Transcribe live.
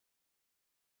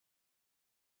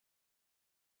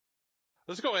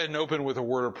Let's go ahead and open with a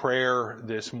word of prayer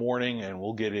this morning, and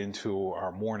we'll get into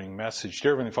our morning message.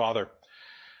 Dear Heavenly Father,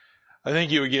 I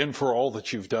thank you again for all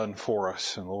that you've done for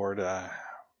us. And Lord,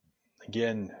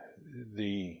 again,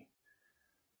 the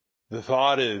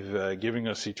thought of giving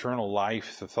us eternal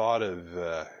life, the thought of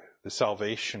the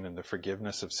salvation and the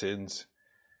forgiveness of sins.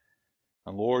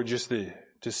 And Lord, just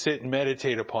to sit and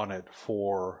meditate upon it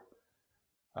for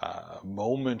a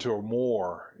moment or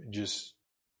more, just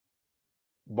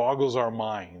boggles our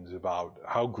minds about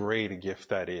how great a gift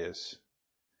that is.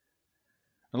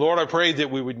 And Lord, I pray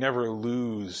that we would never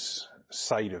lose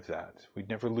sight of that. We'd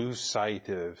never lose sight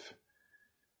of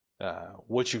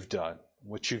what you've done,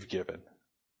 what you've given,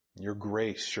 your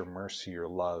grace, your mercy, your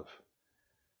love.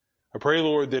 I pray,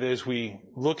 Lord, that as we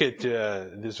look at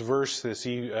this verse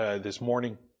this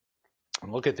morning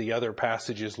and look at the other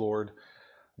passages, Lord,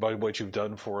 about what you've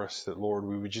done for us, that, Lord,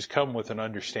 we would just come with an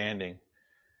understanding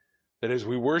that as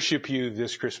we worship you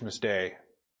this Christmas day,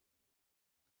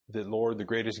 that, Lord, the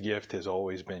greatest gift has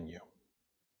always been you.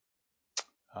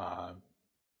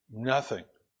 Nothing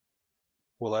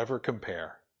will ever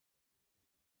compare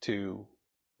to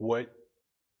what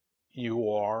you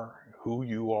are, who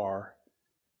you are,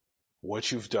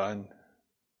 what you've done,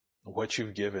 what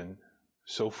you've given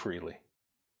so freely.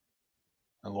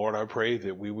 And Lord, I pray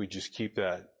that we would just keep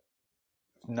that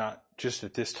not just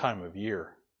at this time of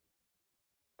year,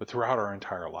 but throughout our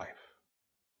entire life.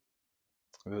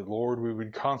 That, Lord, we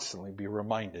would constantly be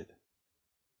reminded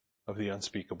of the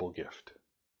unspeakable gift.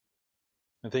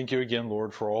 And thank you again,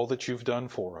 Lord, for all that you've done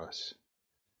for us.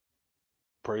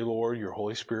 Pray, Lord, your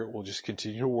Holy Spirit will just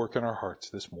continue to work in our hearts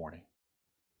this morning.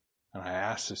 And I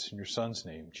ask this in your Son's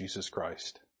name, Jesus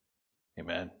Christ.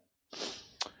 Amen.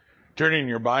 Turning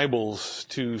your Bibles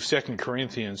to 2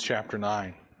 Corinthians chapter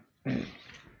 9.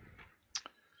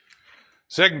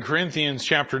 2 Corinthians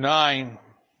chapter 9,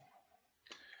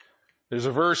 there's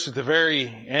a verse at the very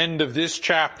end of this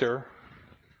chapter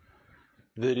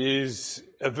that is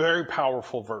a very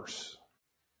powerful verse.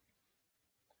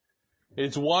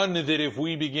 It's one that if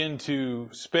we begin to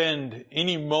spend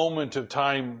any moment of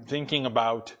time thinking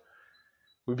about,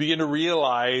 we begin to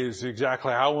realize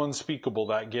exactly how unspeakable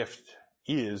that gift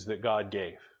is that God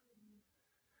gave.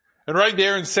 And right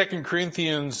there in 2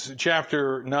 Corinthians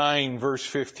chapter 9, verse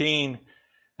 15,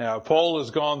 Paul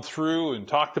has gone through and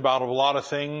talked about a lot of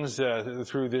things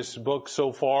through this book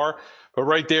so far. But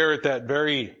right there at that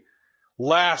very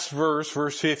last verse,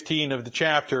 verse 15 of the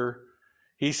chapter,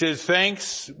 he says,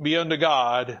 "Thanks be unto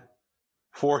God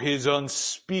for his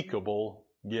unspeakable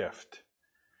gift."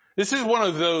 This is one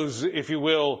of those, if you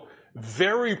will,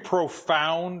 very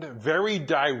profound, very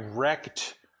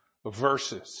direct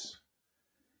verses.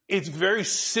 It's very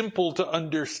simple to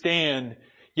understand,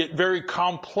 yet very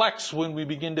complex when we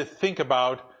begin to think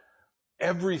about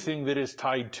everything that is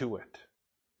tied to it.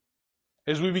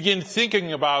 As we begin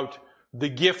thinking about the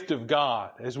gift of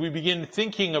God, as we begin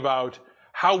thinking about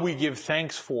how we give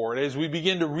thanks for it, as we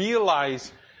begin to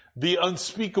realize the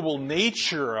unspeakable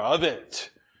nature of it,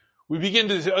 we begin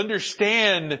to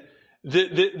understand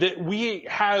that we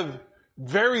have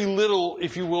very little,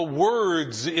 if you will,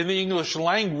 words in the English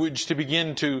language to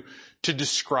begin to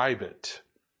describe it.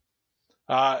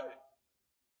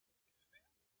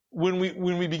 When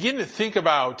we begin to think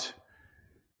about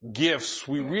gifts,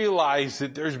 we realize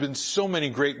that there's been so many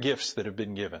great gifts that have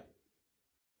been given.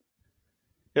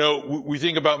 You know, we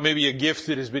think about maybe a gift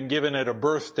that has been given at a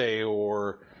birthday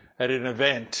or at an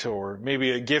event, or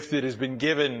maybe a gift that has been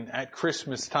given at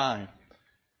Christmas time.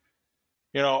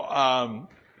 You know,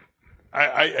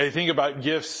 I think about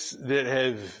gifts that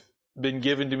have been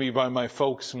given to me by my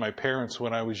folks and my parents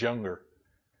when I was younger.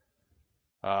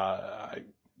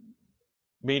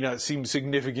 May not seem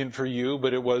significant for you,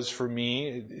 but it was for me.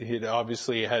 It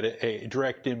obviously had a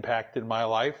direct impact in my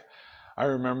life. I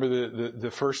remember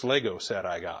the first Lego set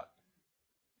I got.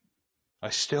 I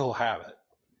still have it.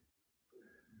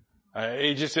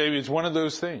 It's one of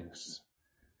those things.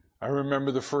 I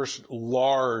remember the first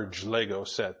large Lego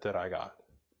set that I got,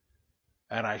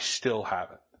 and I still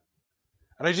have it.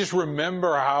 And I just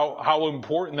remember how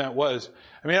important that was.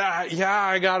 I mean,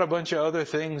 I got a bunch of other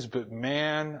things, but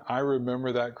man, I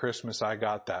remember that Christmas I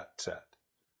got that set.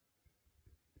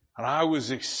 And I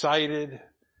was excited,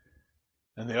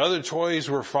 and the other toys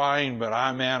were fine, but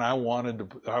I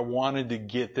wanted to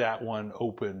get that one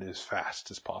opened as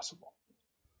fast as possible.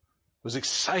 I was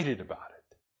excited about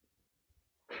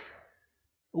it.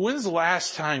 When's the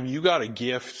last time you got a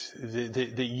gift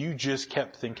that you just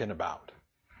kept thinking about?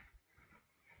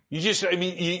 You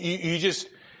just,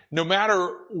 no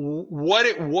matter what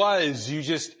it was,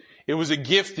 it was a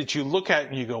gift that you look at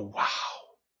and you go, wow.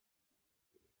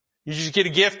 You just get a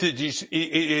gift that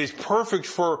is perfect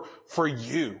for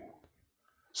you.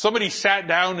 Somebody sat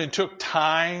down and took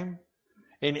time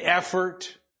and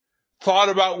effort, thought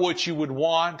about what you would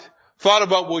want, thought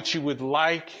about what you would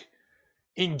like,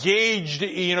 engaged,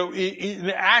 in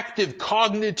an active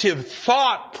cognitive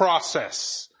thought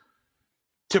process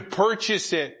to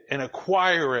purchase it and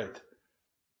acquire it,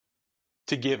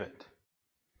 to give it.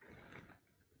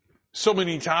 So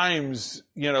many times,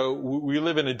 we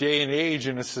live in a day and age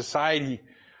in a society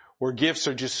where gifts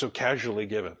are just so casually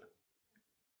given,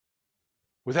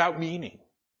 without meaning.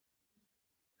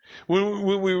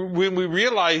 When we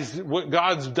realize what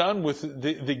God's done with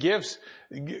the gifts,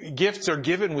 gifts are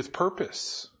given with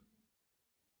purpose.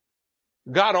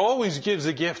 God always gives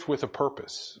a gift with a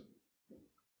purpose.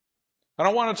 And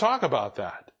I want to talk about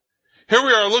that. Here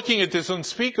we are looking at this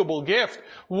unspeakable gift.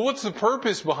 Well, what's the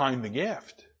purpose behind the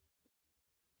gift?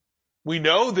 We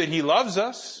know that He loves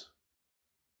us,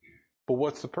 but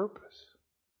what's the purpose?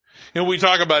 We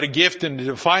talk about a gift, and to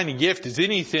define a gift as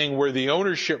anything where the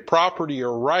ownership, property,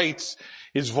 or rights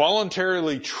is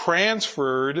voluntarily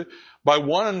transferred by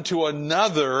one to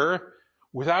another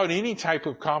without any type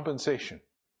of compensation.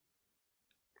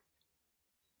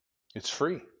 It's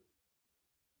free.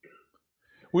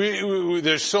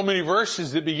 There's so many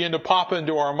verses that begin to pop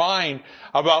into our mind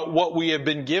about what we have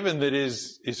been given that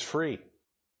is free.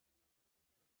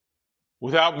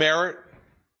 Without merit,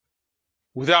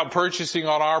 without purchasing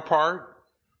on our part,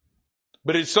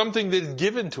 but it's something that's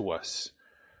given to us.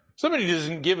 Somebody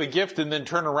doesn't give a gift and then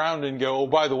turn around and go, oh,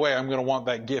 by the way, I'm going to want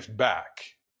that gift back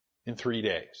in 3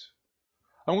 days.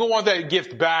 I'm going to want that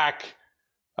gift back,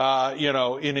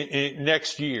 in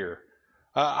next year.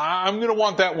 I'm going to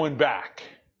want that one back.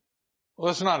 Well,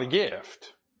 that's not a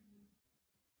gift.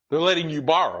 They're letting you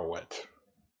borrow it.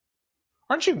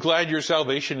 Aren't you glad your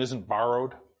salvation isn't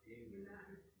borrowed?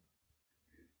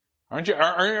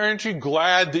 Aren't you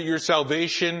glad that your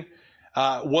salvation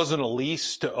wasn't a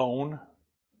lease to own?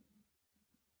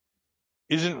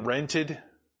 Isn't rented?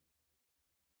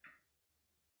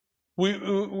 We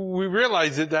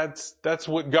realize that that's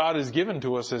what God has given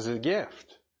to us as a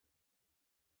gift.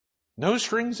 No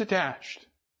strings attached.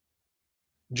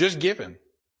 Just given.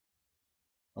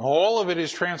 All of it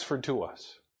is transferred to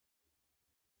us.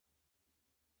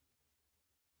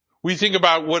 We think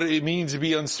about what it means to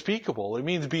be unspeakable. It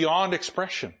means beyond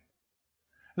expression.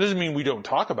 It doesn't mean we don't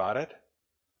talk about it.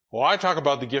 Well, I talk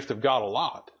about the gift of God a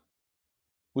lot.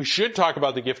 We should talk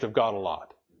about the gift of God a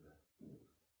lot.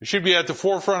 It should be at the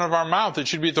forefront of our mouth. It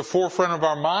should be at the forefront of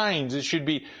our minds. It should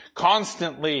be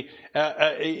constantly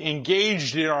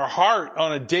engaged in our heart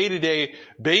on a day-to-day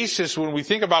basis when we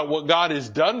think about what God has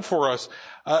done for us.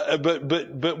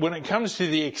 But when it comes to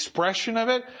the expression of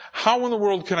it, how in the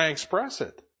world can I express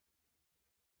it?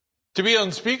 To be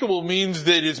unspeakable means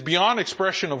that it's beyond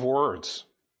expression of words.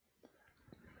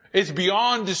 It's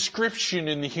beyond description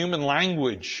in the human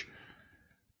language.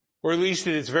 Or at least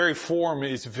in its very form,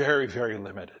 it's very, very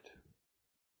limited.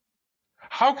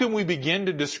 How can we begin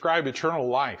to describe eternal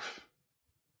life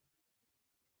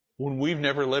when we've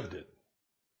never lived it?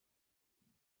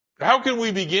 How can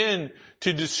we begin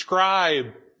to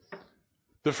describe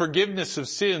the forgiveness of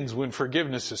sins when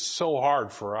forgiveness is so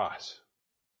hard for us?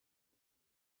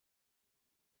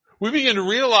 We begin to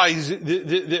realize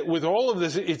that with all of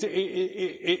this,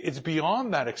 it's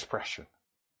beyond that expression.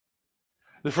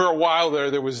 For a while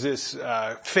there was this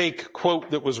fake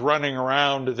quote that was running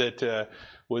around that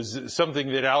was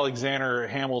something that Alexander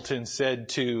Hamilton said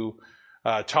to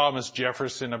Thomas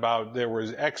Jefferson about there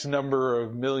was X number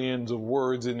of millions of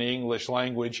words in the English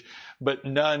language, but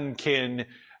none can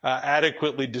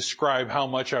adequately describe how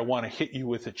much I want to hit you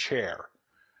with a chair.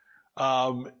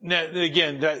 Now,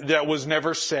 again, that was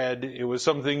never said. It was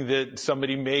something that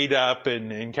somebody made up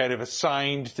and kind of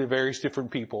assigned to various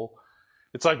different people.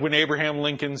 It's like when Abraham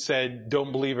Lincoln said,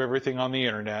 don't believe everything on the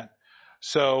internet.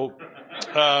 So,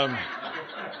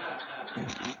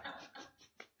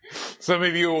 some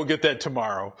of you will get that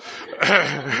tomorrow.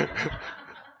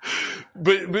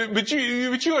 but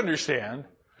you understand.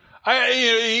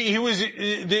 He was,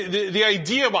 the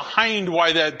idea behind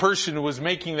why that person was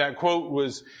making that quote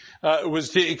was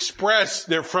to express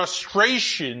their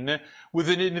frustration with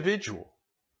an individual.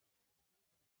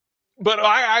 But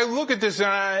I look at this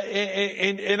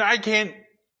and I can't,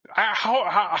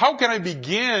 how can I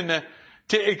begin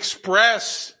to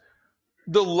express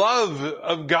the love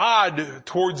of God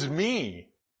towards me?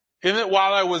 And that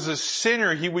while I was a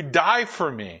sinner, He would die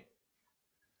for me.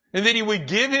 And that He would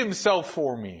give Himself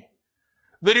for me.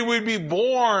 That He would be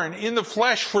born in the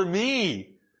flesh for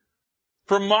me.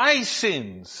 For my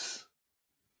sins.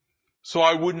 So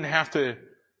I wouldn't have to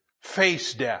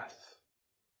face death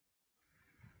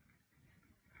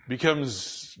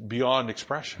becomes beyond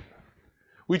expression.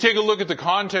 We take a look at the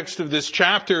context of this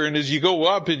chapter, and as you go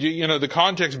up, the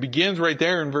context begins right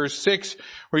there in verse 6,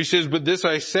 where he says, "But this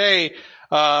I say,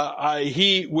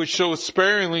 he which soweth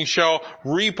sparingly shall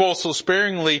reap also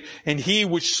sparingly, and he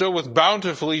which soweth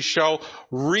bountifully shall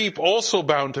reap also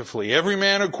bountifully. Every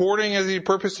man according as he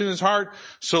purposed in his heart,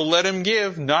 so let him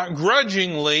give, not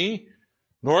grudgingly,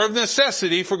 nor of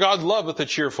necessity, for God loveth a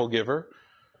cheerful giver.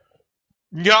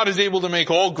 God is able to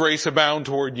make all grace abound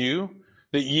toward you,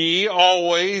 that ye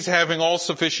always, having all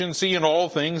sufficiency in all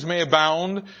things, may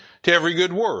abound to every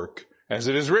good work. As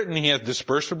it is written, he hath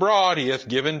dispersed abroad, he hath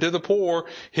given to the poor,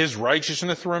 his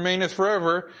righteousness remaineth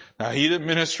forever. Now he that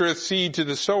ministereth seed to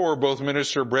the sower, both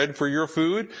minister bread for your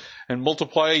food, and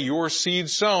multiply your seed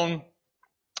sown,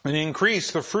 and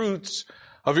increase the fruits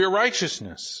of your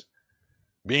righteousness,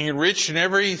 being enriched in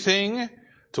everything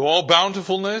to all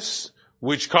bountifulness,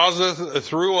 which causeth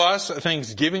through us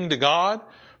thanksgiving to God.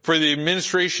 For the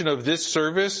administration of this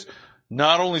service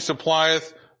not only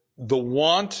supplieth the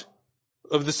want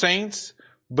of the saints,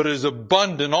 but is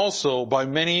abundant also by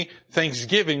many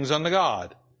thanksgivings unto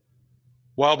God.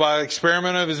 While by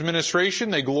experiment of his administration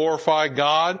they glorify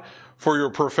God for your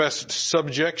professed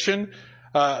subjection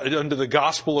unto the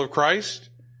gospel of Christ,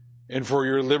 and for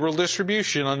your liberal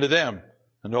distribution unto them,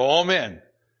 and to all men,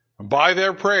 and by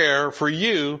their prayer for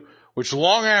you, which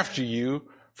long after you,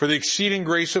 for the exceeding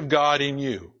grace of God in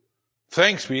you.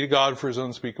 Thanks be to God for his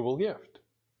unspeakable gift."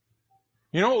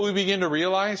 You know what we begin to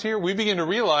realize here? We begin to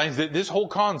realize that this whole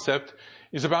concept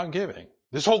is about giving.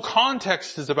 This whole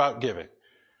context is about giving.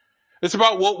 It's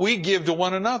about what we give to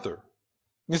one another.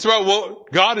 It's about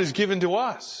what God has given to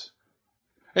us.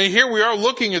 And here we are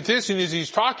looking at this, and as he's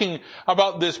talking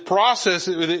about this process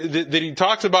that he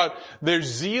talks about their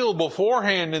zeal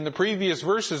beforehand in the previous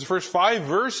verses, first 5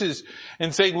 verses,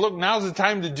 and saying, look, now's the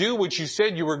time to do what you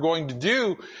said you were going to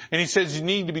do. And he says you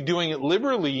need to be doing it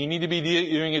liberally. You need to be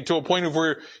doing it to a point of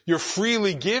where you're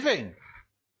freely giving.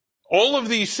 All of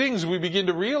these things we begin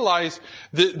to realize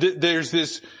that there's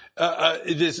this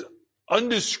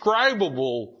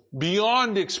undescribable,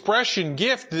 beyond expression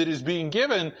gift that is being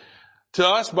given to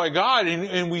us by God,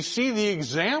 and we see the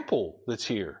example that's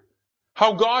here.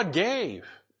 How God gave.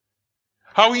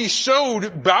 How he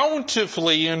sowed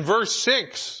bountifully in verse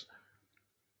 6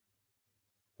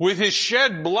 with his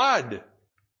shed blood.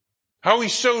 How he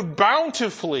sowed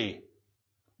bountifully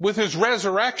with his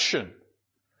resurrection.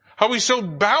 How he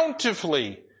sowed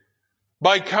bountifully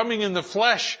by coming in the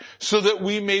flesh so that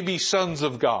we may be sons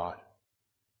of God.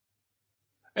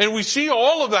 And we see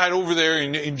all of that over there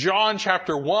in John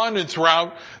chapter 1 and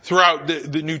throughout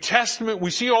the New Testament. We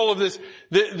see all of this.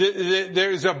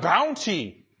 There's a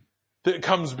bounty that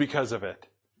comes because of it.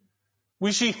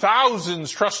 We see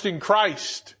thousands trusting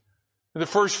Christ in the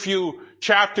first few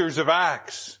chapters of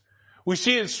Acts. We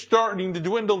see it starting to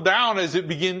dwindle down as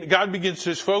God begins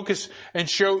to focus and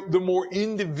show the more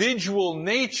individual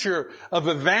nature of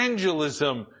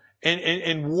evangelism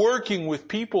and working with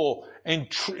people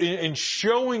and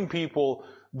showing people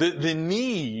the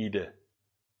need.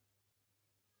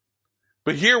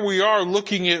 But here we are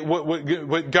looking at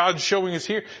what God's showing us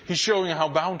here. He's showing how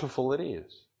bountiful it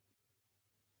is.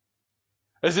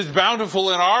 As it's bountiful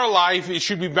in our life, it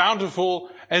should be bountiful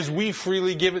as we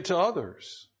freely give it to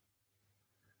others.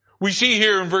 We see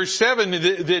here in verse 7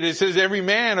 that it says, every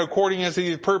man according as he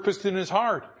has purposed in his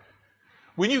heart.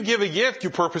 When you give a gift, you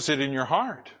purpose it in your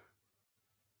heart.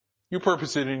 You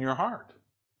purpose it in your heart.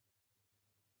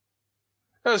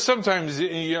 Sometimes,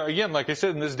 again, like I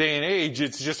said, in this day and age,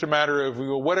 it's just a matter of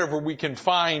whatever we can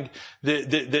find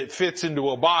that fits into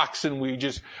a box, and we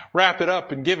just wrap it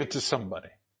up and give it to somebody.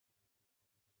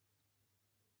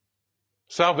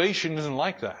 Salvation isn't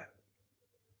like that.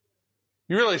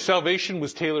 You realize salvation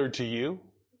was tailored to you?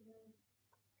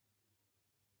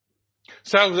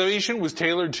 Salvation was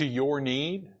tailored to your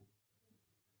need.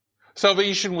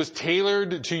 Salvation was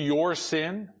tailored to your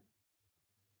sin.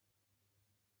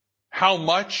 How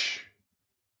much,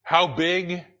 how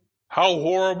big, how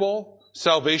horrible,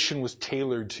 salvation was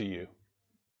tailored to you.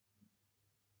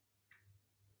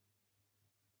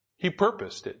 He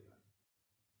purposed it.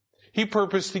 He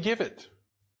purposed to give it.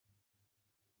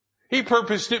 He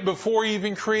purposed it before he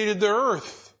even created the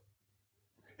earth.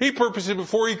 He purposed it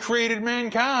before he created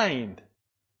mankind.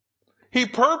 He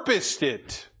purposed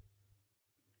it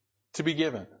to be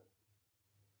given.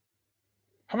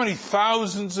 How many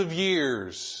thousands of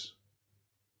years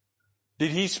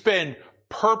did he spend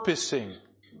purposing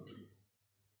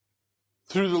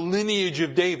through the lineage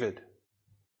of David,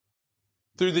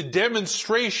 through the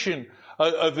demonstration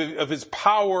of His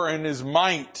power and His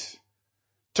might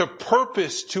to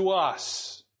purpose to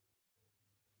us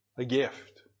a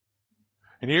gift.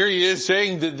 And here He is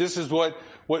saying that this is what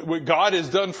God has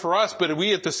done for us, but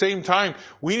we at the same time,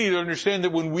 we need to understand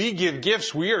that when we give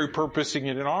gifts, we are purposing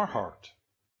it in our heart.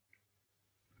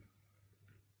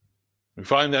 We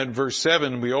find that in verse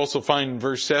 7. We also find in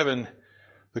verse 7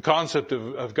 the concept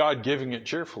of God giving it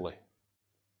cheerfully.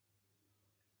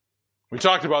 We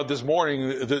talked about this morning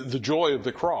the joy of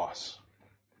the cross.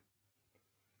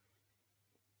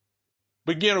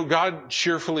 But God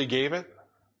cheerfully gave it.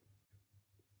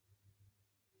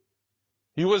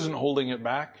 He wasn't holding it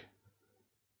back.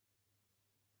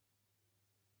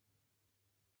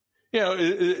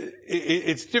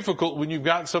 It's difficult when you've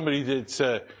got somebody that's,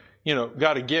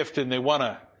 got a gift and they want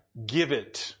to give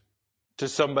it to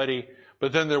somebody,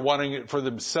 but then they're wanting it for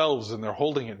themselves and they're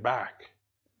holding it back.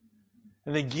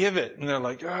 And they give it and they're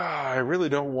like, I really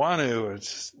don't want to.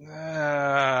 It's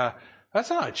that's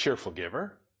not a cheerful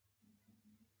giver.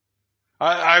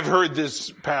 I've heard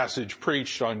this passage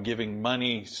preached on giving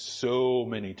money so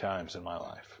many times in my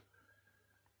life.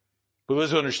 But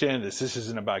let's understand this. This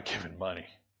isn't about giving money.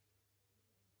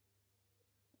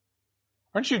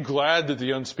 Aren't you glad that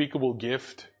the unspeakable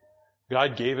gift,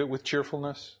 God gave it with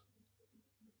cheerfulness?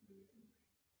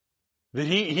 That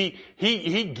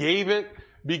He gave it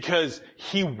because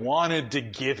He wanted to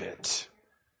give it.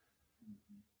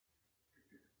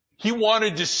 He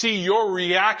wanted to see your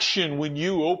reaction when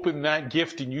you opened that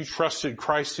gift and you trusted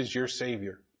Christ as your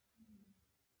Savior.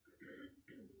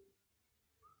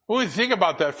 Well, we think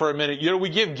about that for a minute. We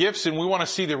give gifts and we want to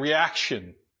see the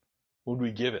reaction when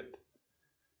we give it.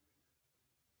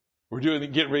 We're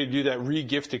getting ready to do that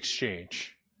re-gift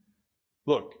exchange.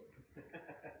 Look,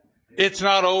 it's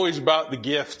not always about the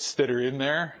gifts that are in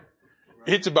there.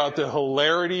 It's about the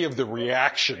hilarity of the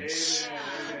reactions.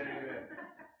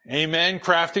 Amen.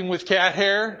 Crafting with cat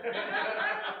hair.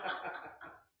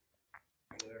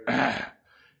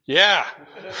 Yeah.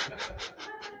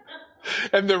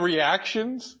 And the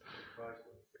reactions.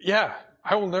 Yeah.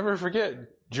 I will never forget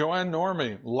Joanne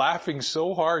Norman laughing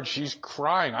so hard she's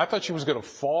crying. I thought she was going to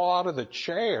fall out of the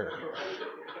chair.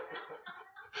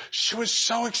 She was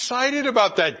so excited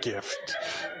about that gift.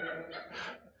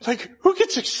 Like, who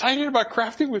gets excited about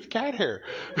crafting with cat hair?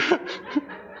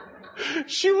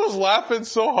 She was laughing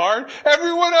so hard,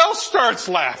 everyone else starts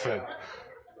laughing.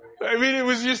 It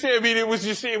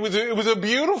was a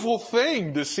beautiful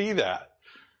thing to see that.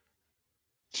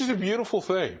 It's just a beautiful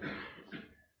thing.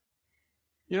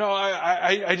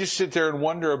 I just sit there and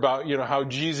wonder about, how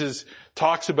Jesus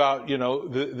talks about,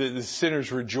 the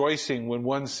sinners rejoicing when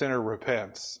one sinner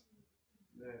repents.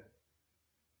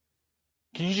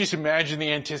 Can you just imagine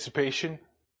the anticipation?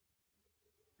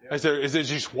 As they're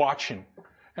just watching.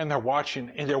 And they're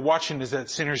watching as that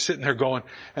sinner's sitting there going,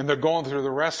 and they're going through the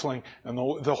wrestling, and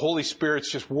the Holy Spirit's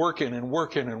just working and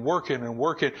working and working and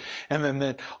working. And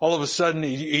then all of a sudden,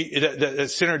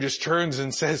 that sinner just turns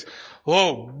and says,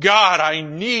 "Oh God, I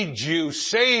need you.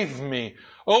 Save me.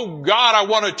 Oh God, I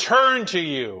want to turn to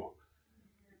you."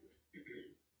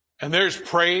 And there's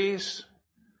praise.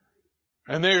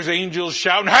 And there's angels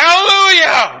shouting,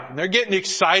 "Hallelujah!" And they're getting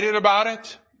excited about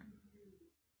it.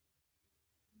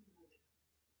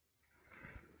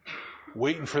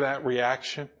 Waiting for that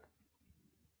reaction.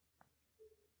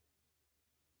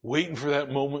 Waiting for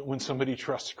that moment when somebody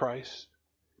trusts Christ.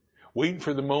 Waiting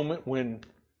for the moment when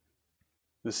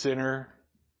the sinner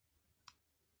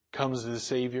comes to the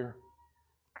Savior.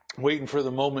 Waiting for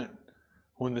the moment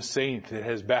when the saint that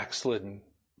has backslidden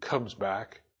comes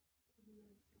back.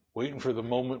 Waiting for the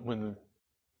moment when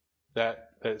that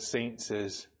saint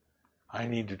says, "I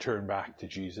need to turn back to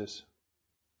Jesus."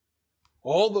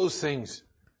 All those things.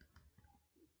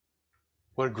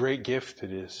 What a great gift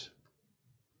it is.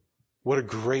 What a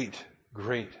great,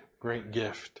 great, great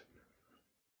gift.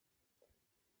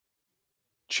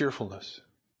 Cheerfulness.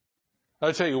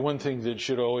 I'll tell you one thing that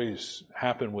should always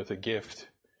happen with a gift.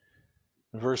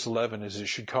 In verse 11 is it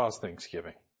should cause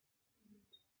thanksgiving.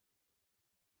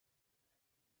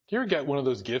 Do you ever get one of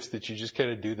those gifts that you just kind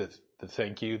of do the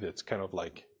thank you that's kind of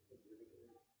like,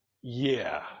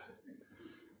 yeah.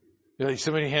 Like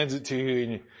somebody hands it to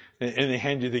you and they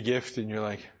hand you the gift and you're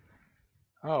like,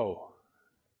 oh,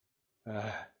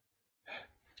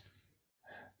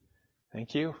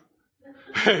 thank you.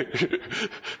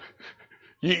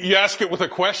 You ask it with a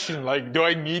question like, do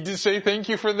I need to say thank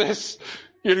you for this?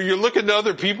 You're looking to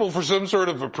other people for some sort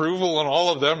of approval and all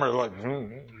of them are like,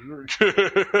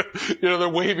 they're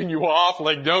waving you off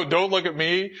like, no, don't look at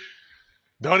me.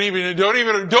 Don't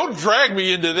drag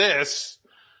me into this.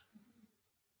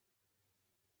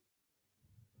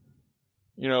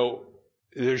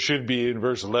 there should be in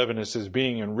verse 11, it says,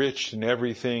 being enriched in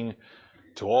everything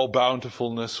to all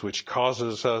bountifulness, which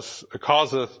causeth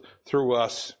through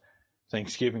us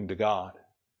thanksgiving to God.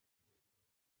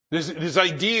 This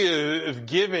idea of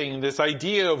giving, this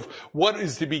idea of what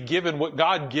is to be given, what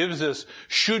God gives us,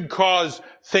 should cause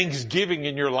thanksgiving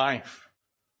in your life.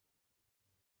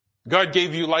 God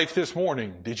gave you life this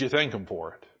morning. Did you thank Him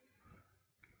for it?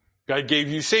 God gave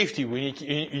you safety when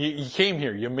you came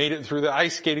here. You made it through the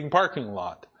ice skating parking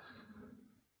lot.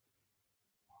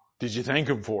 Did you thank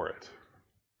Him for it?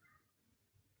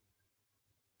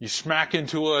 You smack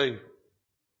into a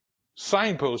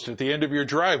signpost at the end of your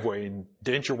driveway and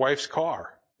dent your wife's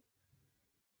car.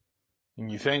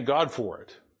 And you thank God for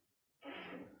it.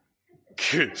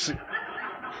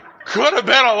 Could have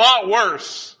been a lot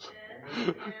worse.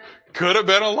 Could have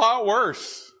been a lot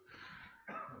worse.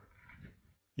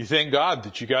 You thank God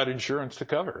that you got insurance to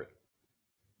cover it.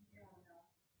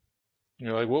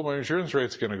 You're like, well, my insurance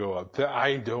rate's going to go up.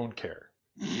 I don't care.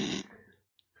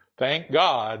 Thank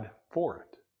God for it.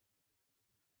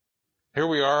 Here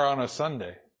we are on a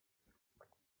Sunday.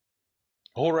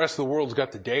 The whole rest of the world's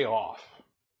got the day off.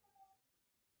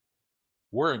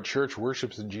 We're in church,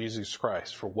 worships in Jesus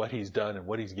Christ for what He's done and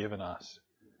what He's given us.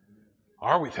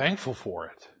 Are we thankful for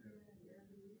it?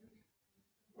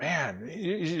 Man,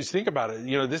 you just think about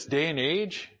it. This day and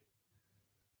age,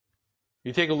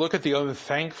 you take a look at the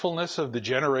unthankfulness of the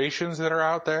generations that are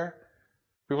out there.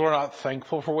 People are not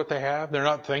thankful for what they have. They're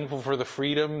not thankful for the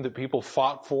freedom that people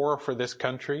fought for this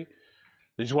country.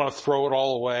 They just want to throw it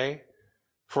all away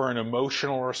for an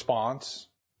emotional response.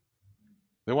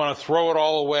 They want to throw it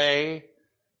all away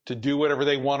to do whatever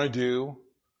they want to do,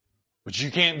 but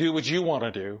you can't do what you want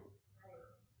to do.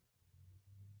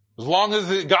 As long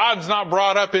as God's not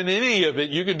brought up in any of it,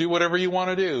 you can do whatever you want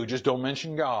to do. Just don't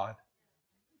mention God.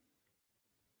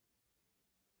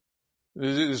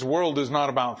 This world is not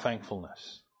about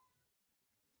thankfulness.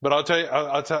 But I'll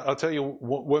tell you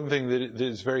one thing that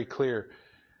is very clear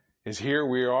is here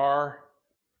we are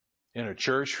in a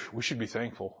church. We should be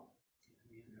thankful.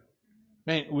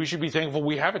 Man, we should be thankful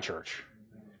we have a church.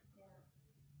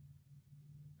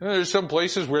 There's some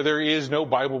places where there is no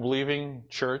Bible-believing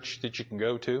church that you can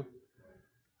go to.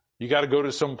 You got to go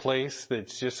to some place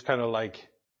that's just kind of like,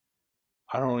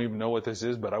 I don't even know what this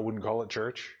is, but I wouldn't call it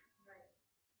church.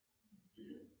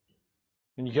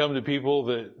 And you come to people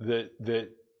that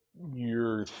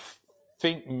you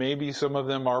think maybe some of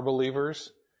them are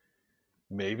believers,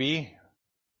 maybe,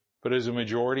 but as a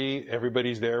majority,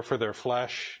 everybody's there for their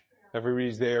flesh.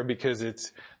 Everybody's there because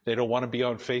they don't want to be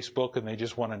on Facebook and they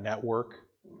just want to network.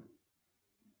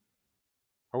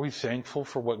 Are we thankful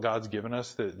for what God's given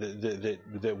us?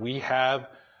 That we have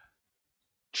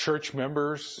church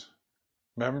members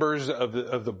of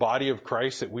the body of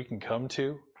Christ that we can come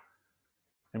to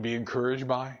and be encouraged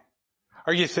by?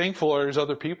 Are you thankful there's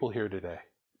other people here today?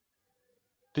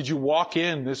 Did you walk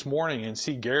in this morning and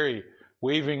see Gary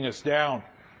waving us down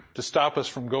to stop us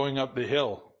from going up the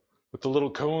hill with the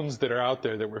little cones that are out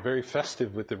there that were very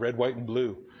festive with the red, white, and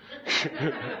blue?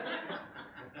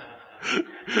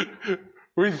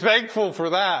 We're thankful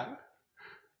for that.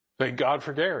 Thank God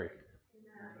for Gary.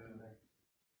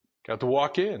 Got to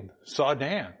walk in, saw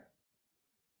Dan.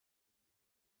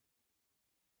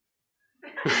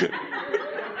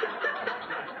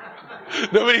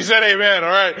 Nobody said amen, all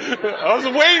right. I was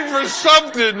waiting for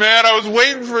something, man. I was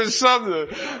waiting for something.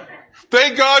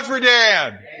 Thank God for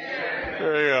Dan.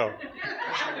 There you go.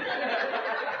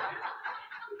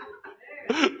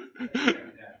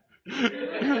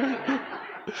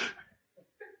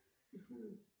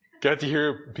 Got to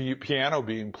hear piano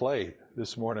being played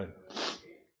this morning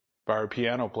by our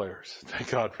piano players.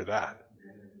 Thank God for that.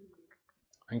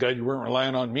 Thank God you weren't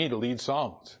relying on me to lead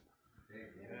songs.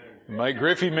 Mike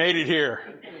Griffey made it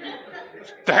here.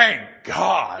 Thank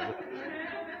God.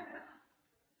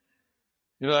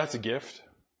 That's a gift.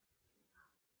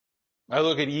 I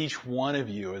look at each one of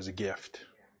you as a gift.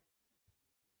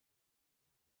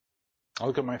 I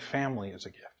look at my family as a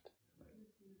gift.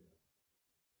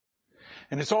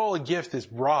 And it's all a gift that's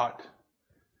brought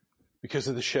because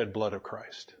of the shed blood of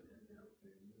Christ.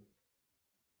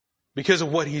 Because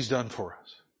of what He's done for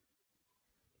us.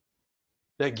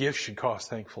 That gift should cause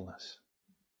thankfulness.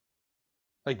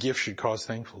 That gift should cause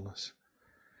thankfulness.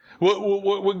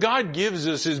 What God gives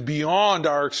us is beyond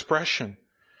our expression.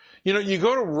 You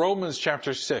go to Romans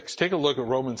chapter 6. Take a look at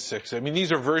Romans 6. I mean,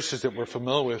 these are verses that we're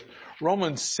familiar with.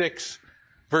 Romans 6,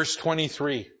 verse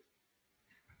 23.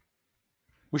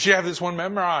 We should have this one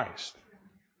memorized.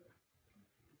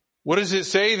 What does it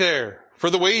say there? For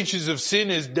the wages of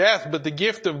sin is death, but the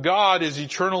gift of God is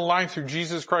eternal life through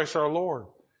Jesus Christ our Lord.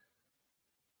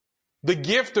 The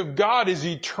gift of God is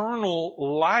eternal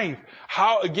life.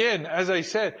 How, again, as I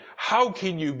said, how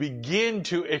can you begin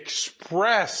to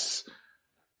express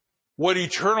what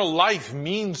eternal life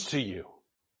means to you?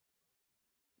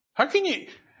 How can you,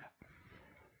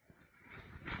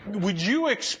 would you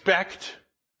expect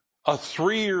a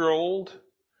 3-year-old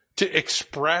to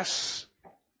express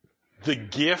the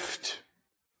gift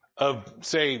of,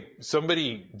 say,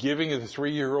 somebody giving a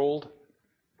 3-year-old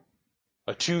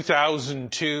a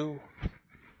 2002,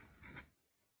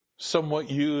 somewhat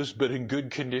used but in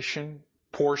good condition,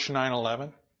 Porsche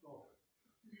 911?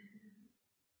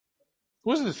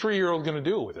 What's the 3-year-old going to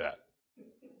do with that?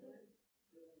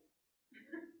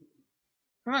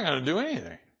 They're not going to do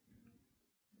anything.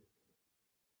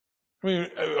 I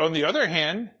mean, on the other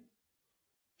hand,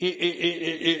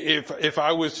 if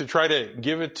I was to try to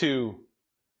give it to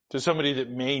somebody that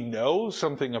may know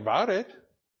something about it,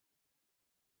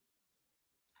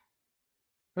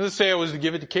 let's say I was to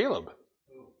give it to Caleb.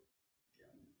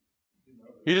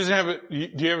 He doesn't have it. Do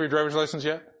you have your driver's license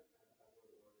yet?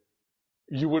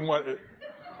 You wouldn't want it.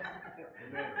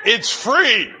 It's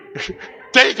free.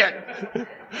 Take it.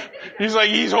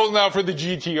 He's holding out for the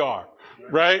GTR,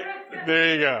 right?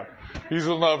 There you go. He's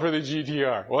holding out for the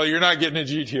GTR. Well, you're not getting a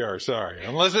GTR, sorry.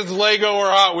 Unless it's Lego or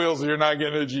Hot Wheels, you're not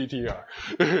getting a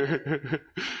GTR.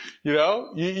 You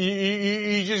know,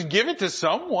 you just give it to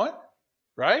someone,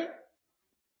 right?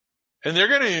 And they're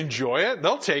going to enjoy it.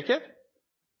 They'll take it.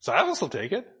 Silas will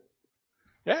take it.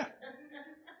 Yeah.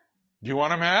 Do you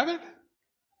want him to have it?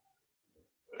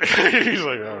 He's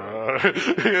like,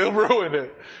 he'll ruin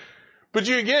it. But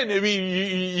you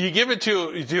give it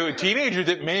to a teenager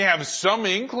that may have some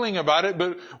inkling about it,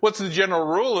 but what's the general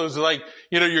rule is like,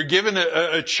 you're giving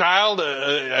a child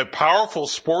a powerful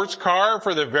sports car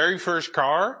for their very first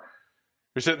car.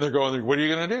 You're sitting there going, what are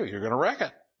you going to do? You're going to wreck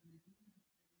it.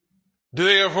 Do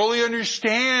they fully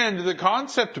understand the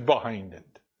concept behind it?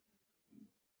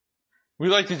 We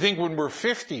like to think when we're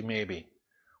 50 maybe,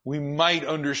 we might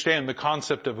understand the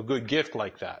concept of a good gift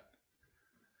like that.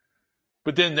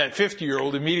 But then that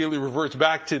 50-year-old immediately reverts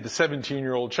back to the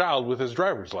 17-year-old child with his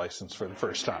driver's license for the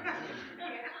first time.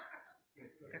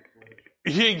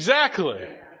 Exactly.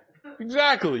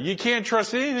 You can't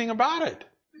trust anything about it.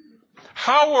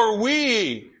 How are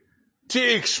we to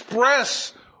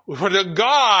express to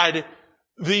God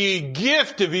the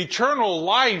gift of eternal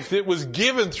life that was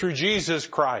given through Jesus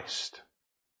Christ?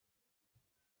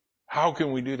 How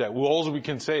can we do that? Well, all we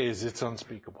can say is it's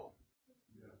unspeakable.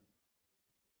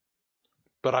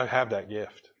 But I have that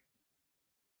gift.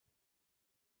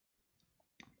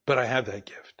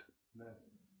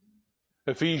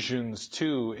 Ephesians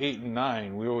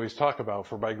 2:8-9, we always talk about,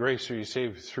 for by grace are you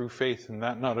saved through faith, and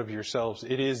that not of yourselves.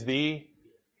 It is the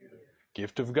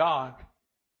gift of God,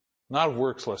 not of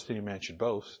works, lest any man should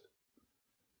boast.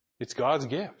 It's God's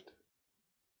gift.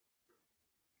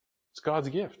 It's God's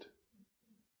gift.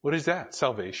 What is that?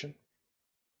 Salvation.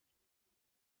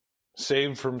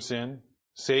 Saved from sin,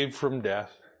 saved from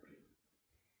death,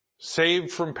 saved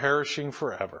from perishing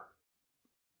forever.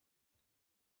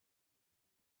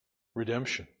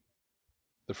 Redemption,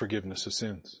 the forgiveness of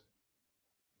sins.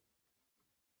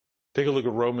 Take a look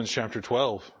at Romans chapter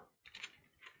 12.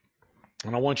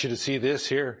 And I want you to see this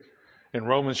here in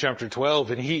Romans chapter 12.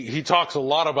 And he talks a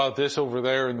lot about this over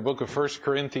there in the book of 1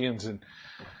 Corinthians, and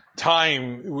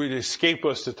time would escape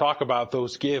us to talk about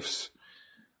those gifts.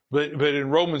 But in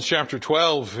Romans chapter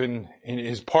 12, and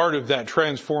as part of that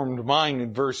transformed mind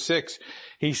in verse 6,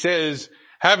 he says,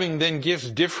 having then gifts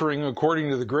differing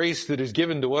according to the grace that is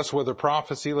given to us, whether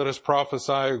prophecy, let us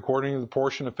prophesy according to the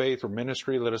portion of faith, or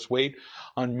ministry, let us wait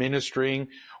on ministering,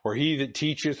 or he that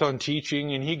teacheth on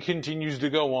teaching, and he continues to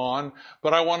go on.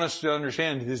 But I want us to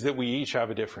understand is that we each have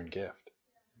a different gift.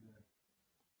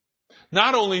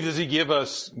 Not only does he give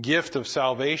us gift of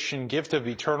salvation, gift of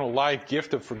eternal life,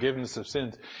 gift of forgiveness of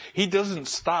sins, he doesn't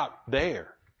stop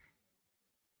there.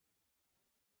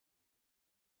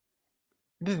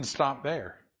 He didn't stop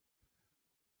there.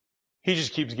 He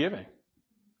just keeps giving.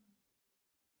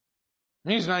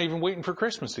 He's not even waiting for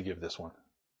Christmas to give this one.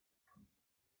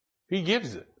 He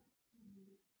gives it.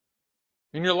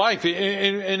 In your life.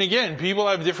 And again, people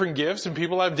have different gifts and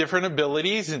people have different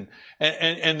abilities, and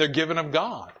they're given of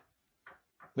God.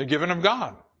 They're given of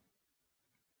God.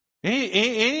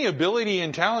 Any ability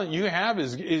and talent you have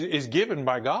is given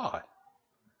by God.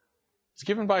 It's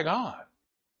given by God.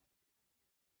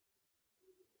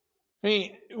 I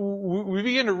mean, we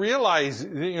begin to realize,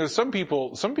 some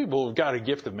people have got a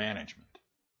gift of management.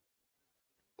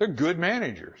 They're good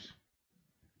managers.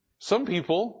 Some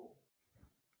people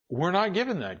were not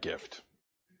given that gift.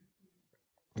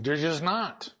 They're just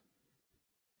not.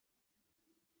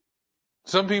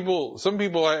 Some people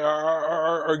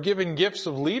are given gifts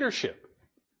of leadership.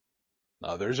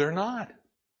 Others are not.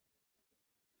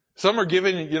 Some are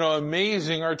given,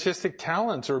 amazing artistic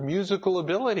talents or musical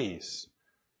abilities.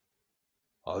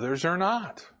 Others are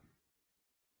not.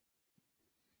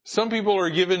 Some people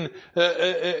are given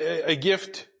a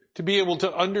gift to be able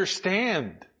to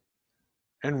understand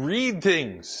and read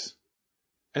things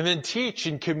and then teach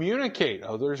and communicate.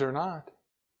 Others are not.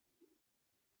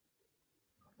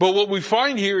 But what we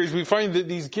find here is we find that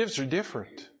these gifts are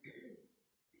different.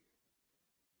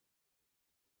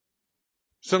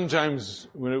 Sometimes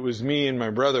when it was me and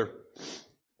my brother,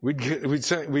 we'd get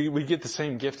the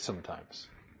same gift sometimes.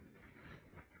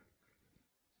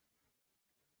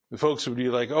 The folks would be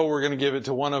like, oh, we're going to give it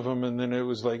to one of them. And then it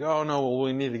was like, oh, no, well,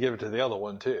 we need to give it to the other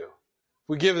one too. If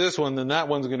we give this one, then that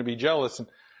one's going to be jealous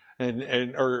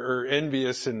or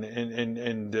envious and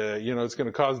it's going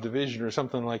to cause division or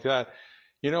something like that.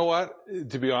 You know what?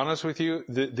 To be honest with you,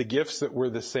 the gifts that were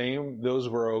the same, those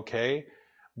were okay.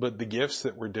 But the gifts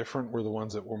that were different were the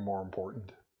ones that were more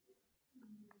important.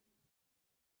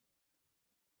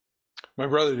 My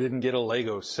brother didn't get a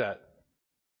Lego set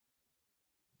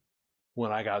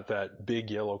when I got that big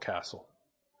yellow castle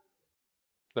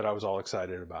that I was all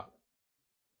excited about.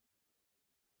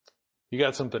 He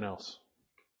got something else.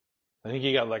 I think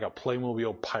he got like a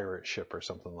Playmobil pirate ship or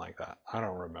something like that. I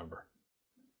don't remember.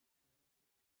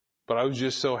 But I was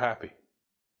just so happy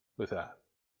with that.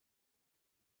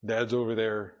 Dad's over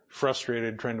there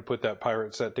frustrated trying to put that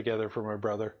pirate set together for my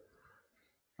brother.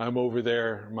 I'm over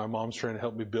there. My mom's trying to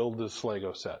help me build this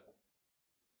Lego set.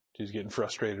 She's getting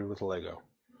frustrated with Lego.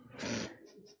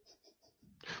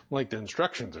 Like the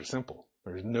instructions are simple.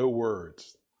 There's no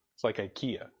words. It's like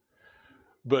IKEA.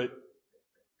 But,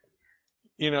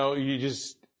 I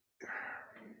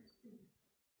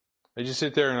just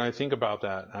sit there and I think about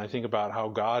that. And I think about how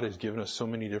God has given us so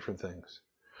many different things.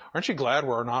 Aren't you glad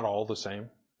we're not all the same?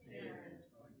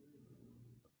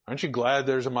 Aren't you glad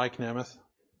there's a Mike Nemeth?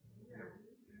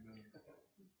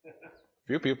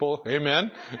 Few people.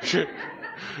 Amen.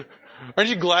 Aren't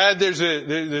you glad there's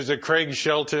a Craig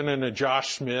Shelton and a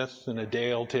Josh Smith and a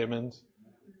Dale Timmons?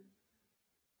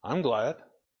 I'm glad.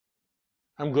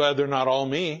 I'm glad they're not all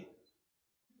me.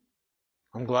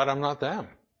 I'm glad I'm not them.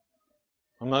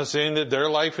 I'm not saying that their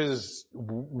life is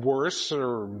worse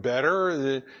or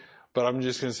better, but I'm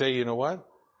just going to say, you know what?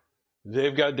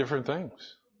 They've got different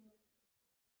things.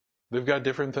 They've got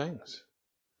different things.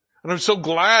 And I'm so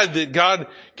glad that God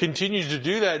continues to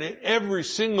do that. And every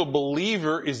single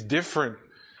believer is different.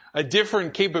 A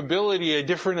different capability, a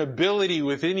different ability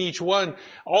within each one.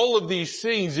 All of these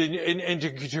things and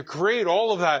to create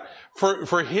all of that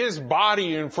for His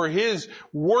body and for His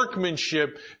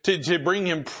workmanship to bring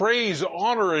Him praise,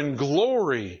 honor, and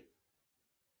glory.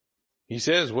 He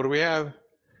says, what do we have?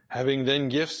 Having then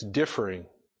gifts differing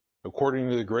according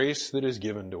to the grace that is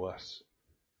given to us.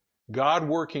 God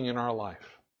working in our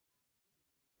life.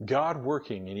 God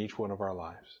working in each one of our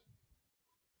lives.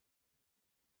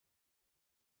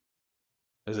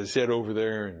 As I said over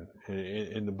there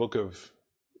in the book of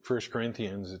 1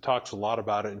 Corinthians, it talks a lot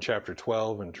about it in chapter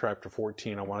 12 and chapter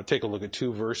 14. I want to take a look at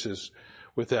two verses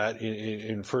with that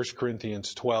in 1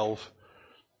 Corinthians 12.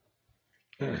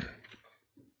 1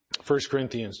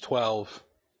 Corinthians 12.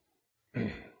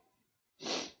 And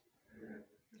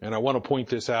I want to point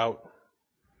this out.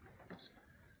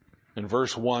 In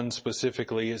verse 1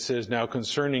 specifically, it says, now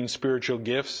concerning spiritual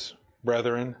gifts,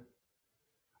 brethren,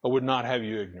 I would not have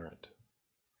you ignorant.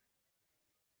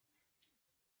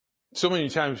 So many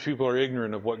times people are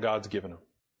ignorant of what God's given them.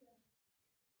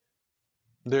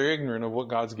 They're ignorant of what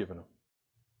God's given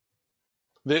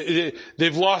them.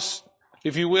 They've lost,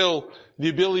 if you will, the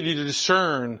ability to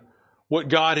discern what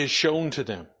God has shown to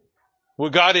them.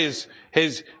 What God has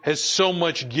so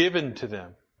much given to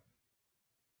them.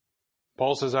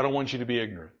 Paul says, I don't want you to be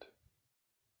ignorant.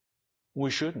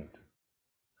 We shouldn't.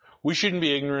 We shouldn't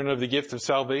be ignorant of the gift of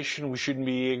salvation. We shouldn't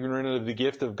be ignorant of the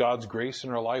gift of God's grace in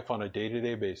our life on a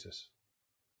day-to-day basis.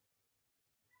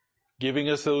 Giving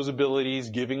us those abilities,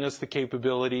 giving us the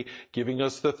capability, giving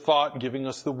us the thought, giving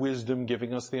us the wisdom,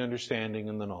 giving us the understanding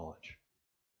and the knowledge.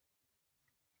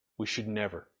 We should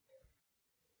never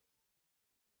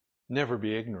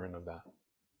be ignorant of that.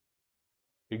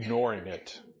 Ignoring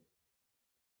it.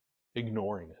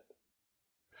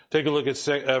 Take a look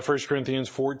at 1 Corinthians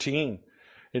 14.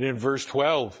 And in verse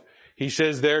 12, he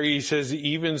says,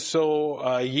 even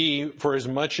so ye, for as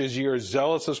much as ye are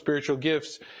zealous of spiritual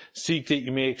gifts, seek that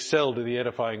you may excel to the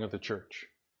edifying of the church.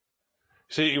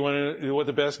 See, you want to know what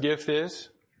the best gift is?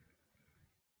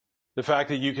 The fact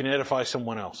that you can edify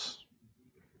someone else.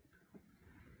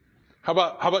 How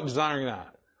about desiring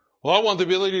that? Well, I want the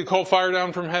ability to call fire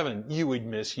down from heaven. You would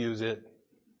misuse it.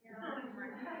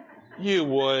 You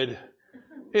would.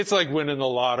 It's like winning the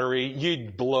lottery.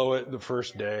 You'd blow it the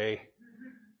first day.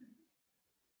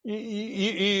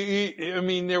 I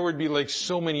mean, there would be like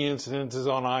so many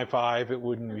incidences on I-5, it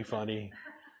wouldn't be funny.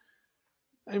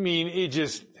 I mean,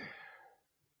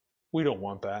 we don't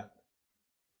want that.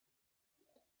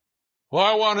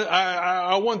 Well,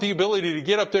 I want the ability to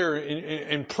get up there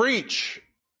and preach.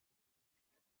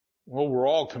 Well, we're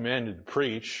all commanded to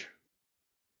preach.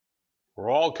 We're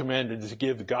all commanded to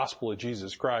give the gospel of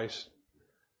Jesus Christ.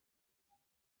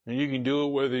 And you can do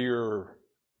it whether you're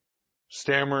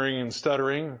stammering and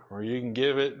stuttering, or you can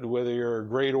give it whether you're a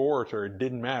great orator. It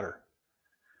didn't matter.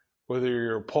 Whether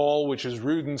you're Paul, which is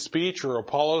rude in speech, or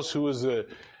Apollos, who is an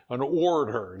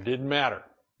orator, it didn't matter.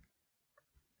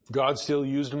 God still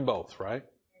used them both, right?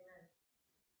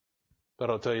 But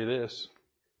I'll tell you this.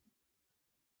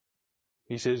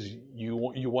 He says, you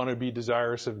want to be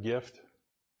desirous of gift?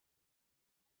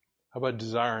 How about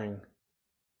desiring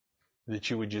that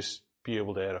you would just be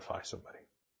able to edify somebody?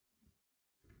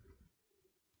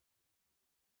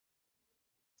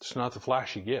 It's not the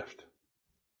flashy gift.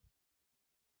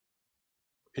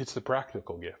 It's the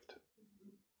practical gift.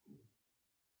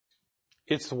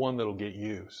 It's the one that'll get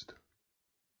used.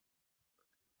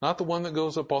 Not the one that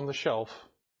goes up on the shelf.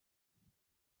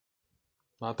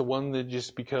 Not the one that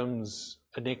just becomes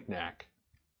a knick-knack.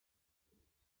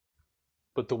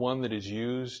 But the one that is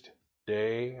used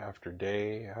day after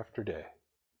day after day.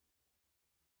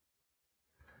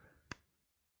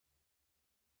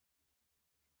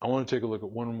 I want to take a look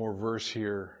at one more verse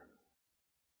here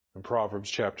in Proverbs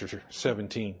chapter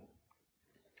 17.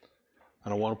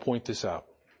 And I want to point this out.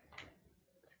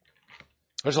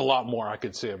 There's a lot more I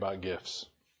could say about gifts.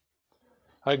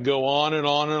 I could go on and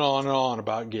on and on and on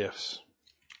about gifts.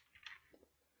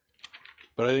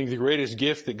 But I think the greatest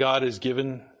gift that God has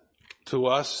given to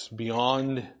us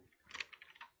beyond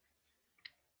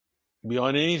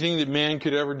anything that man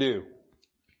could ever do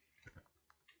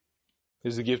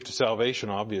is the gift of salvation,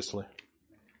 obviously.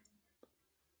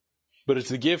 But it's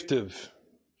the gift of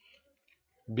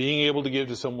being able to give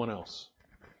to someone else.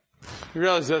 You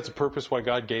realize that's the purpose why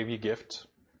God gave you gifts?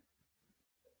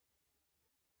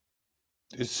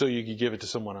 It's so you could give it to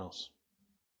someone else.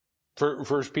 1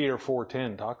 Peter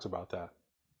 4:10 talks about that.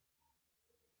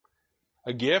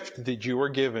 A gift that you are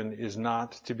given is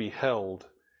not to be held.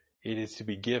 It is to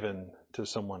be given to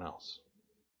someone else.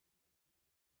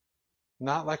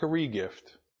 Not like a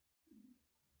re-gift,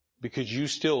 because you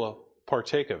still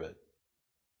partake of it,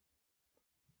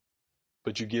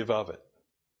 but you give of it.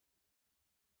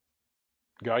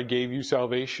 God gave you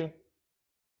salvation.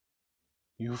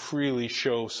 You freely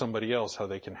show somebody else how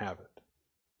they can have it.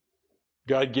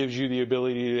 God gives you the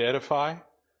ability to edify.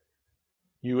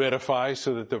 You edify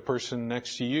so that the person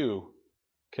next to you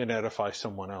can edify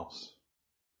someone else.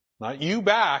 Not you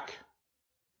back,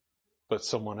 but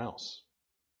someone else.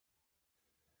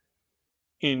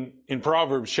 In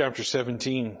Proverbs chapter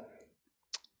 17,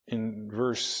 in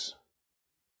verse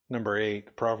number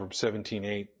 8, Proverbs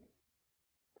 17:8,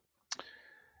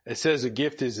 it says, a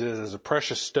gift is as a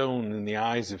precious stone in the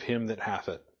eyes of him that hath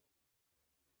it.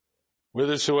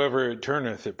 Whithersoever it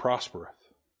turneth, it prospereth.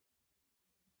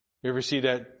 You ever see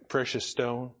that precious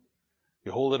stone?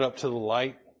 You hold it up to the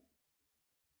light.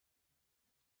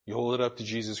 You hold it up to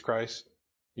Jesus Christ.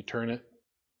 You turn it.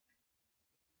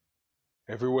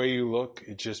 Every way you look,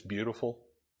 it's just beautiful.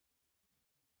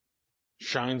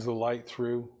 Shines the light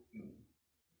through.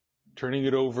 Turning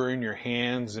it over in your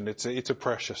hands, and it's a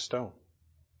precious stone.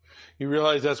 You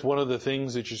realize that's one of the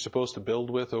things that you're supposed to build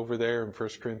with over there in 1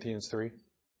 Corinthians 3?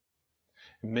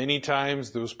 Many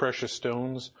times those precious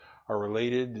stones are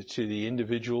related to the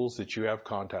individuals that you have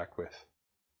contact with.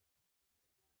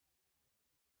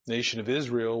 The nation of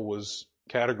Israel was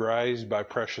categorized by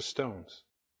precious stones.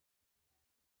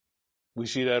 We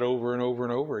see that over and over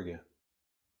and over again.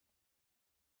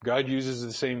 God uses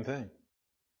the same thing.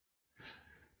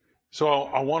 So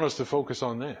I want us to focus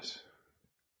on this.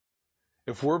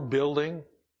 If we're building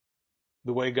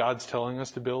the way God's telling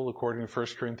us to build, according to 1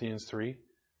 Corinthians 3,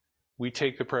 we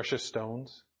take the precious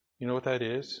stones. You know what that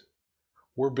is?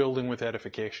 We're building with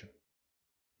edification.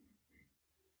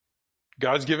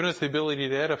 God's given us the ability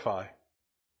to edify.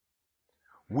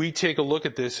 We take a look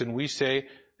at this and we say,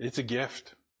 it's a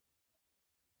gift.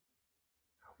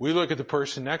 We look at the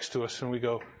person next to us and we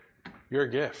go, you're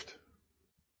a gift.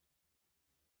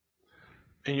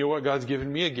 And you know what? God's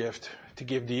given me a gift to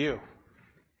give to you.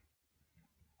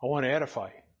 I want to edify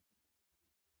you.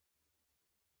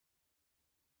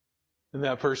 And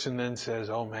that person then says,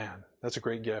 oh man, that's a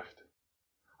great gift.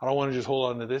 I don't want to just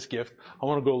hold on to this gift. I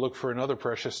want to go look for another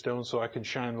precious stone so I can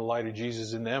shine the light of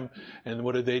Jesus in them. And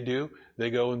what do?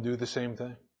 They go and do the same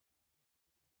thing.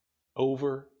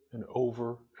 Over and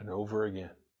over and over again.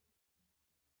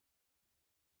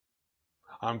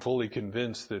 I'm fully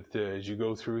convinced that as you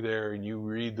go through there and you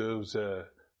read those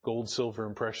gold, silver,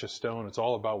 and precious stone, it's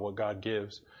all about what God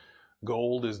gives.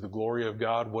 Gold is the glory of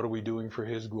God. What are we doing for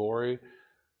His glory?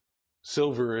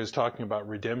 Silver is talking about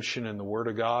redemption and the Word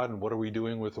of God. And what are we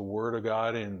doing with the Word of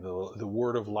God and the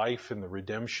Word of life and the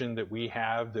redemption that we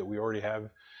already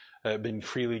have been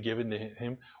freely given to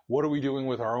Him? What are we doing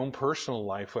with our own personal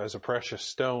life as a precious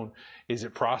stone? Is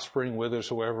it prospering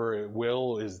whithersoever it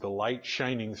will? Is the light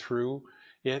shining through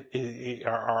it?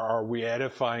 Are we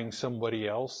edifying somebody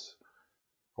else?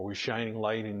 Are we shining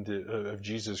light of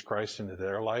Jesus Christ into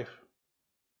their life?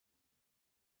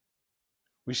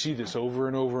 We see this over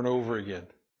and over and over again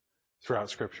throughout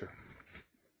Scripture.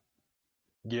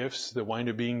 Gifts that wind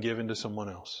up being given to someone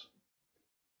else.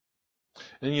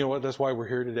 And you know what? That's why we're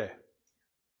here today.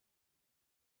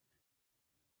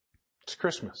 It's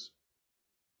Christmas.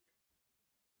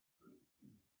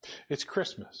 It's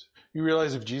Christmas. You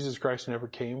realize if Jesus Christ never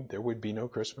came, there would be no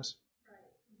Christmas?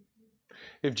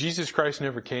 If Jesus Christ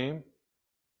never came,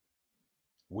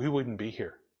 we wouldn't be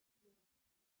here.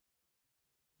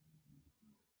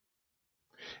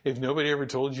 If nobody ever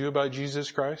told you about Jesus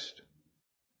Christ,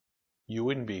 you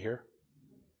wouldn't be here.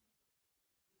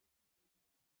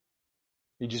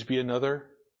 You'd just be another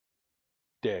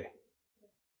day.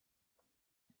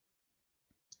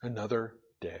 Another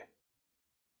day.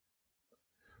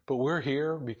 But we're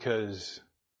here because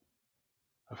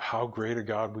of how great a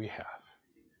God we have.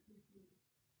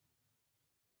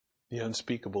 The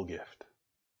unspeakable gift.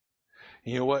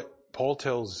 And you know what? Paul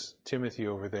tells Timothy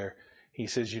over there, he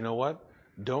says, you know what?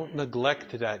 Don't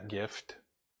neglect that gift.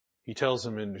 He tells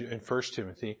him in 1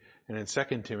 Timothy, and in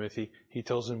 2 Timothy, he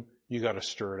tells him, you got to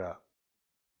stir it up.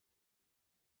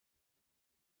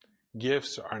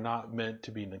 Gifts are not meant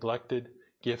to be neglected.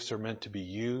 Gifts are meant to be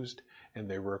used, and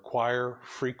they require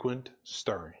frequent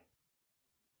stirring.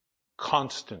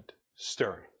 Constant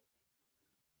stirring.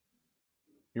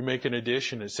 You make an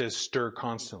dish and it says stir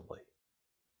constantly.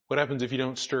 What happens if you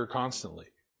don't stir constantly?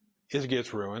 It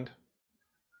gets ruined.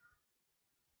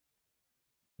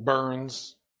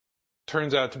 Burns.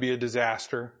 Turns out to be a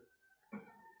disaster.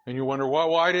 And you wonder,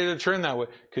 why did it turn that way?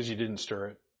 Because you didn't stir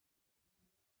it.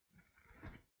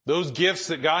 Those gifts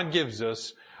that God gives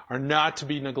us are not to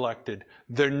be neglected.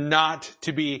 They're not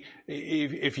to be,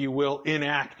 if you will,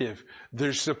 inactive.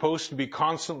 They're supposed to be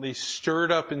constantly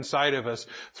stirred up inside of us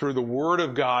through the Word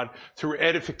of God, through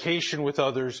edification with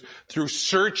others, through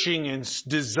searching and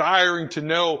desiring to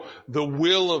know the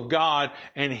will of God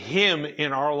and Him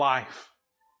in our life.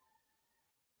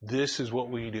 This is what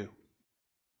we do.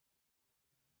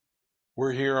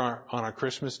 We're here on a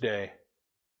Christmas day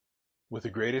with the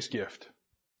greatest gift,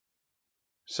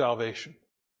 salvation.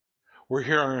 We're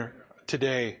here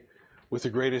today with the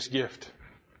greatest gift,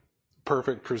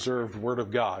 perfect preserved Word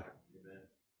of God. Amen.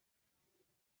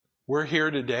 We're here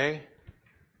today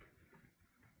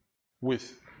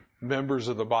with members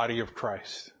of the body of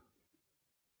Christ.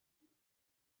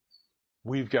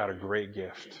 We've got a great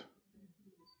gift.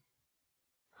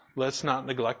 Let's not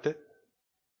neglect it.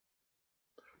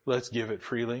 Let's give it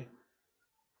freely.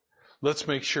 Let's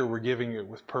make sure we're giving it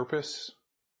with purpose.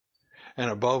 And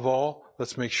above all,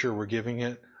 let's make sure we're giving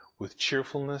it with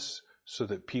cheerfulness so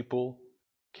that people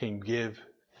can give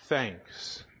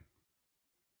thanks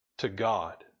to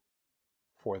God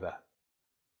for that.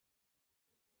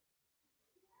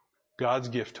 God's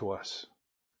gift to us.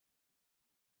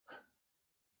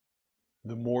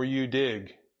 The more you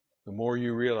dig, the more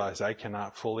you realize I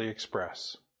cannot fully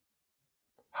express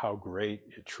how great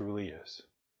it truly is.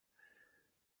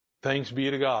 Thanks be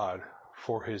to God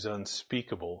for His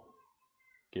unspeakable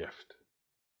gift.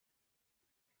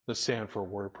 Let's stand for a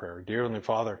word of prayer. Dear Heavenly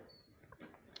Father,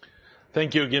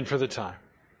 thank you again for the time.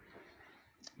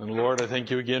 And Lord, I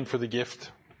thank you again for the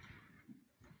gift.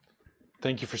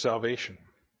 Thank you for salvation.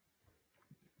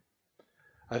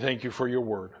 I thank you for your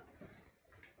word.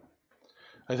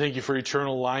 I thank you for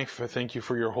eternal life. I thank you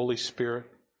for your Holy Spirit.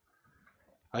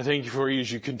 I thank you for you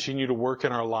as you continue to work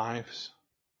in our lives.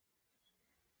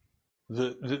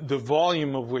 The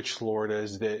volume of which, Lord,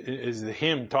 as the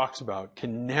hymn talks about,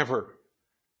 can never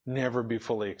be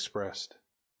fully expressed.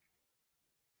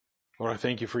 Lord, I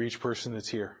thank you for each person that's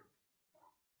here.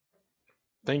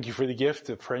 Thank you for the gift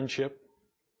of friendship,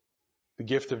 the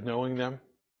gift of knowing them,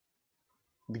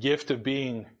 the gift of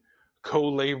being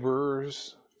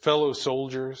co-laborers, fellow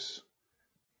soldiers,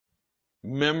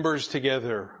 members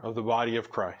together of the body of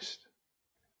Christ.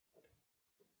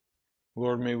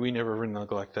 Lord, may we never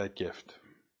neglect that gift.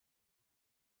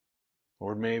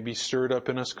 Lord, may it be stirred up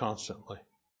in us constantly.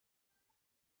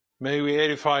 May we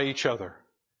edify each other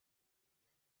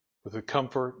with the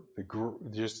comfort,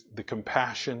 the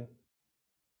compassion,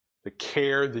 the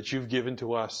care that you've given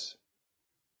to us,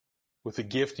 with the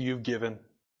gift you've given.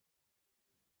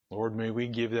 Lord, may we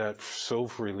give that so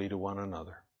freely to one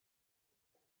another.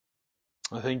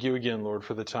 I thank you again, Lord,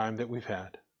 for the time that we've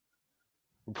had.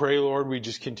 We pray, Lord, we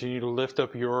just continue to lift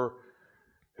up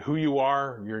who you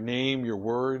are, your name, your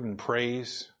word, and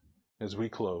praise as we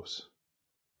close.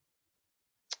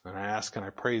 And I ask and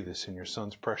I pray this in your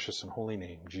Son's precious and holy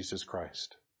name, Jesus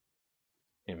Christ.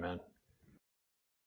 Amen.